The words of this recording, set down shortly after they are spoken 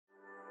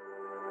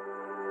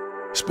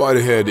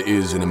SPIDERHEAD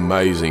is an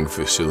amazing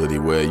facility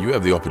where you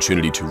have the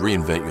opportunity to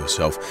reinvent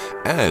yourself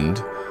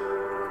and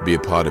be a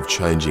part of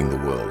changing the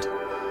world.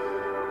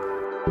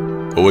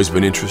 Always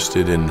been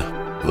interested in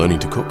learning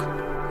to cook?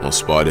 Well,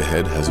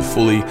 SPIDERHEAD has a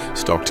fully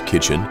stocked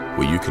kitchen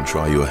where you can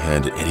try your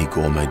hand at any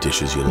gourmet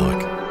dishes you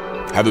like.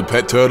 Have a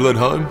pet turtle at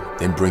home?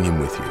 Then bring him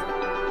with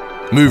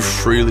you. Move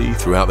freely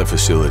throughout the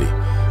facility.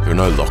 There are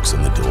no locks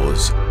on the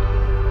doors.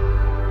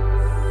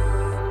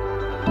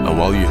 And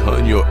while you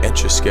hone your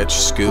Etch-a-Sketch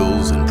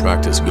skills and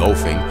practice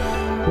golfing,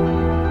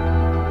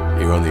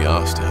 you're only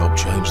asked to help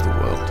change the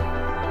world.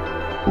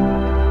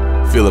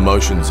 Feel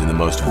emotions in the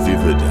most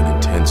vivid and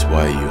intense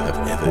way you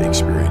have ever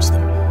experienced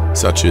them,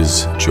 such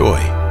as joy,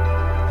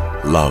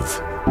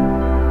 love,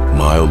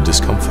 mild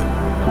discomfort.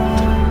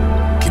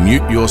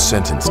 Commute your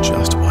sentence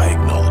just by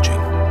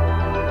acknowledging.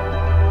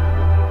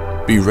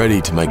 Be ready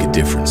to make a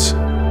difference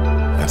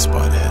at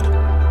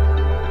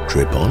SPIDERHEAD.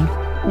 Trip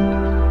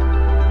on?